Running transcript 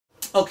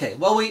Okay,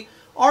 well, we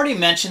already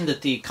mentioned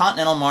that the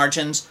continental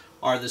margins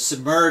are the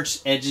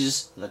submerged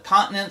edges of the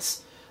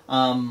continents.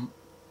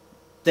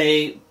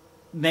 They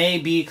may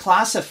be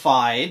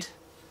classified,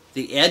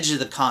 the edge of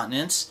the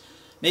continents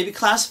may be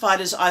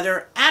classified as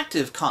either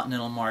active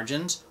continental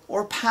margins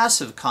or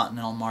passive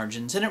continental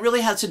margins. And it really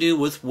has to do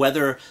with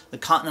whether the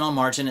continental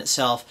margin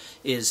itself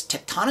is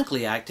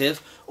tectonically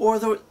active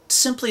or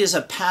simply is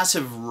a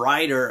passive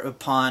rider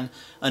upon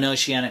an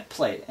oceanic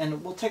plate.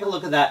 And we'll take a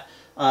look at that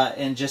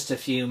in just a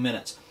few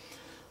minutes.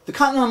 The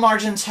continental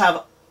margins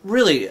have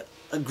really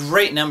a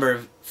great number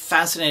of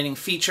fascinating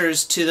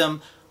features to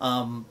them.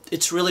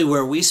 It's really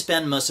where we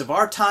spend most of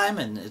our time,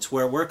 and it's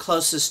where we're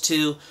closest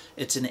to.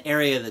 It's an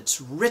area that's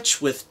rich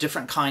with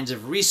different kinds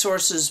of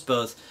resources,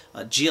 both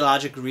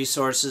geologic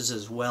resources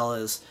as well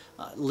as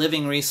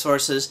living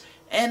resources,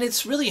 and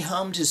it's really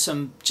home to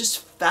some just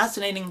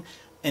fascinating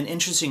and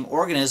interesting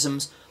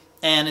organisms,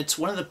 and it's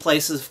one of the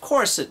places, of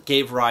course, that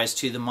gave rise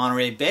to the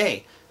Monterey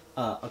Bay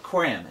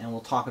Aquarium, and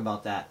we'll talk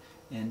about that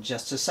in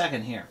just a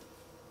second here.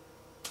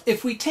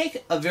 If we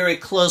take a very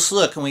close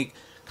look, and we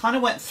kind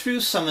of went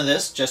through some of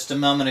this just a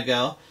moment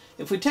ago.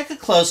 If we take a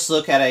close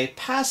look at a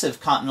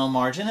passive continental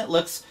margin, it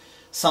looks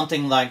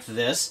something like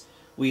this.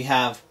 We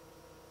have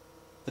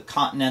the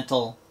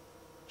continental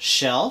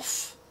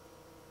shelf.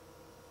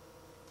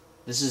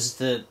 This is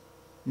the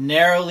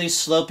narrowly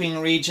sloping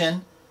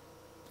region,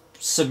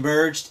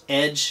 submerged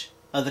edge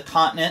of the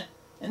continent.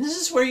 And this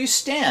is where you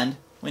stand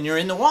when you're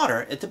in the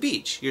water at the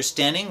beach. You're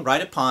standing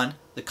right upon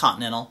the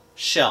continental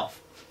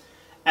shelf.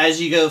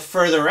 As you go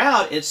further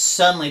out, it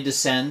suddenly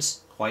descends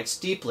quite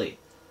steeply.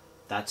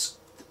 That's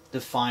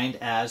defined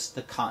as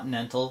the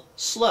continental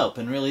slope,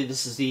 and really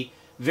this is the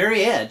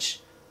very edge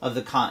of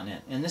the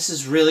continent, and this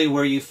is really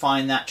where you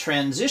find that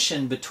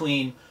transition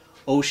between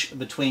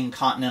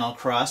continental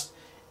crust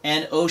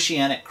and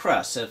oceanic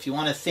crust. So if you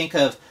want to think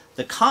of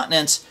the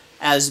continents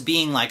as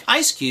being like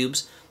ice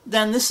cubes,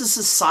 then this is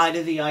the side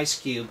of the ice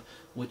cube,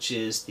 which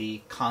is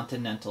the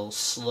continental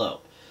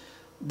slope.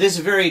 This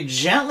very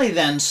gently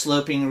then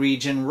sloping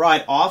region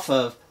right off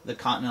of the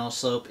continental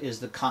slope is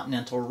the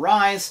continental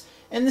rise,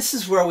 and this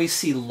is where we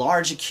see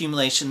large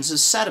accumulations of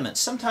sediments.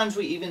 Sometimes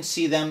we even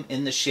see them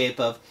in the shape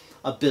of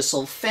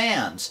abyssal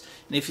fans.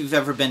 And if you've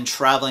ever been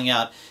traveling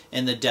out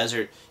in the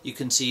desert, you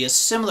can see a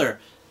similar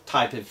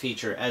type of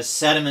feature as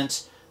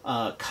sediments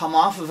come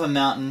off of a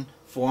mountain,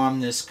 form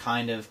this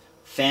kind of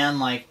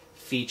fan-like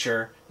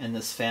feature and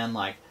this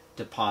fan-like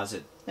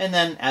deposit. And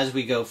then as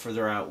we go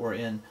further out, we're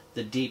in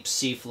the deep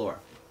seafloor.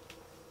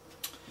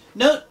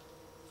 Note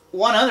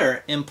one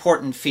other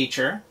important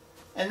feature,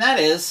 and that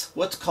is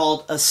what's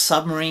called a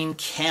submarine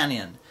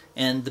canyon.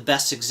 And the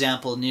best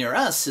example near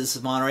us is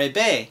the Monterey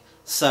Bay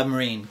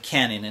Submarine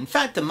Canyon. In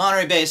fact, the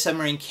Monterey Bay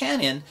Submarine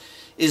Canyon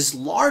is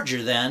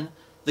larger than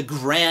the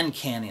Grand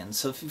Canyon.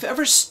 So if you've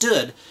ever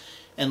stood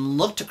and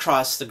looked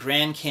across the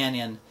Grand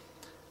Canyon,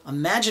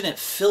 imagine it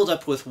filled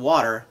up with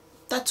water.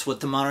 That's what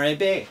the Monterey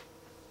Bay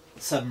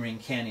Submarine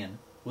Canyon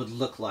would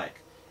look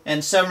like.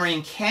 And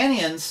submarine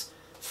canyons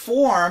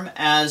form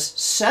as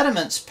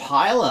sediments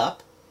pile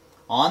up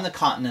on the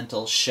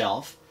continental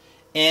shelf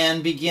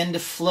and begin to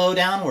flow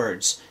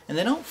downwards. And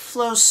they don't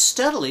flow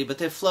steadily, but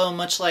they flow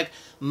much like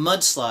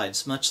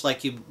mudslides, much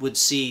like you would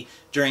see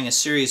during a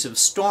series of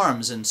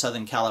storms in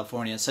Southern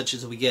California, such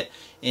as we get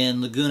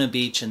in Laguna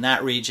Beach in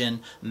that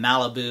region,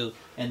 Malibu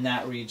in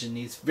that region.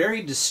 These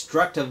very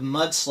destructive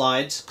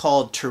mudslides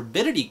called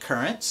turbidity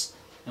currents,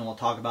 and we'll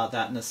talk about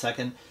that in a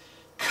second,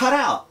 cut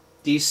out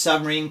these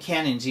submarine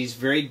canyons, these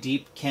very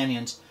deep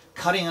canyons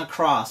cutting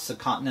across the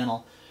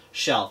continental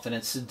shelf. And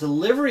it's the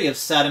delivery of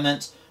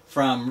sediments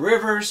from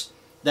rivers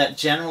that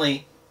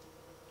generally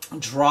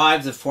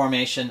drive the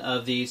formation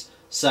of these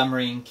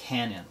submarine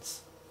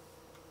canyons.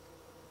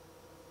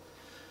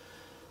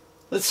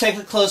 Let's take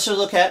a closer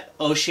look at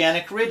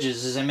oceanic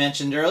ridges. As I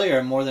mentioned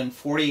earlier, more than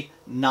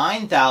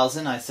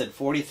 49,000, I said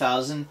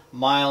 40,000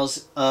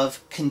 miles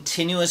of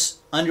continuous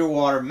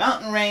underwater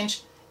mountain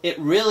range. It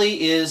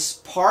really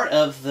is part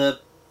of the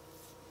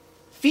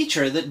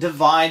feature that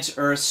divides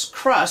Earth's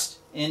crust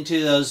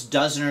into those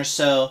dozen or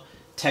so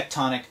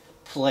tectonic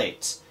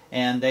plates.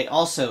 And they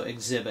also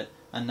exhibit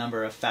a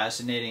number of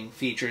fascinating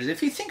features.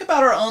 If you think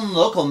about our own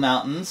local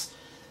mountains,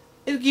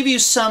 it'll give you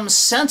some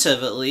sense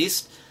of, at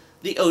least,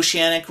 the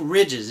oceanic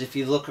ridges. If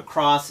you look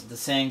across at the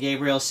San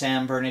Gabriel,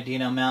 San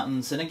Bernardino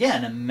Mountains, and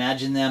again,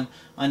 imagine them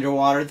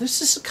underwater,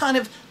 this is the kind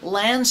of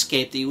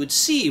landscape that you would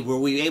see were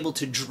we able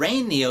to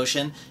drain the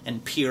ocean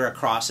and peer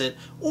across it,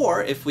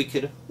 or if we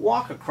could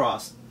walk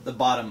across the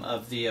bottom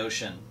of the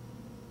ocean.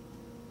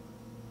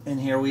 And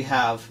here we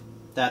have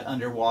that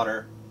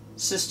underwater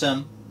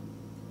system,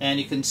 and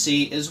you can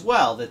see as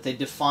well that they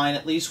define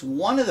at least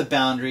one of the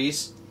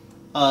boundaries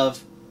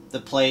of the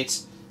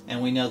plates,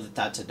 and we know that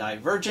that's a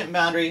divergent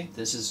boundary.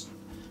 This is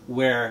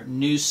where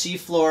new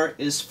seafloor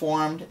is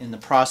formed in the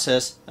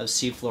process of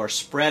seafloor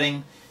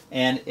spreading,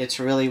 and it's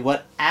really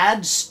what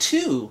adds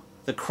to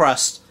the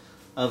crust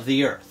of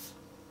the Earth.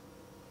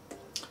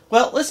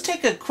 Well, let's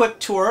take a quick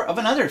tour of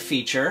another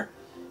feature,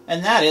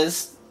 and that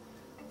is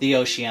the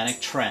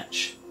Oceanic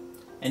Trench.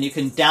 And you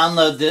can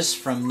download this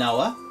from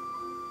NOAA.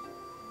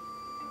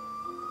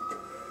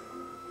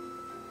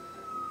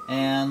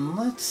 And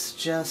let's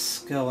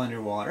just go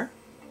underwater.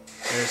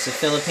 There's the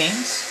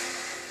Philippines.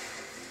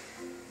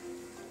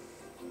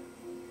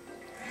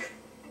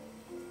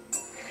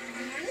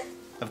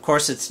 Of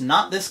course, it's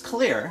not this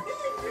clear,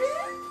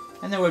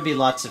 and there would be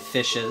lots of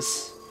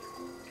fishes.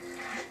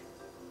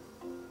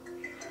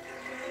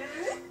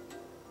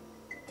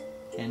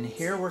 And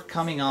here we're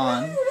coming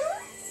on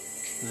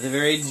the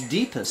very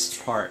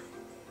deepest part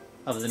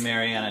of the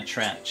Mariana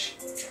Trench,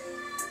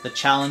 the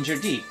Challenger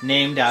Deep,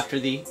 named after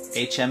the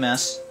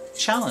HMS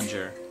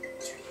Challenger,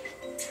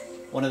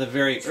 one of the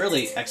very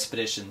early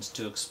expeditions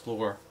to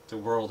explore the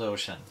world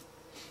ocean.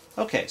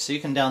 Okay, so you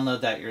can download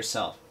that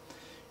yourself.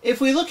 If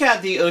we look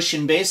at the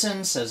ocean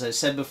basins, as I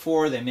said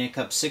before, they make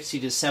up 60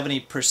 to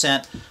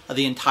 70% of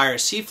the entire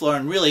seafloor,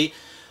 and really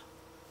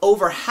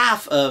over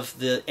half of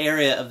the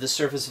area of the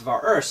surface of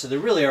our Earth. So they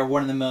really are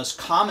one of the most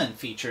common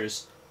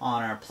features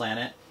on our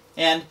planet.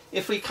 And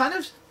if we kind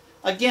of,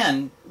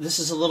 again, this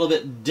is a little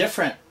bit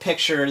different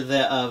picture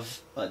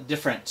of a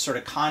different sort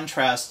of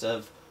contrast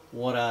of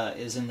what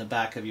is in the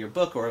back of your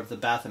book or of the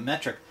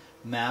bathymetric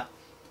map.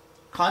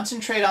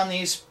 Concentrate on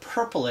these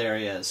purple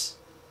areas.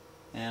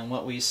 And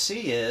what we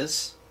see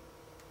is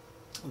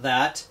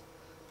that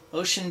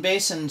ocean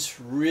basins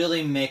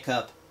really make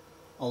up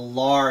a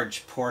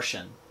large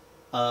portion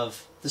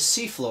of the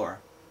seafloor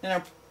and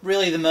are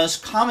really the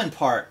most common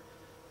part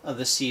of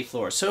the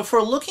seafloor. So if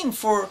we're looking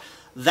for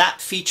that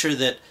feature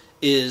that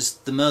is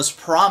the most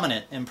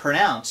prominent and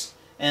pronounced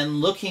and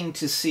looking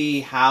to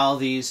see how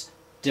these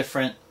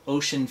different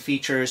ocean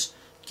features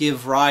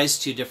give rise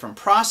to different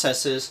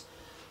processes,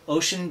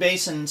 ocean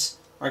basins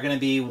are going to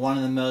be one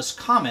of the most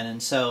common.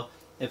 And so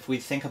if we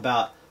think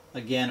about,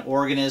 again,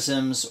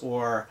 organisms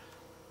or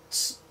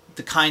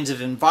the kinds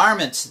of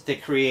environments that they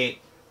create,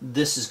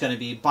 this is going to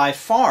be by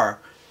far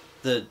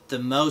the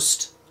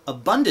most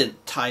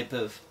abundant type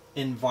of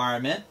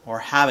environment or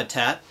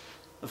habitat.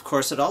 Of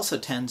course, it also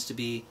tends to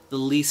be the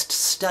least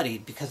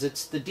studied because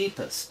it's the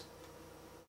deepest.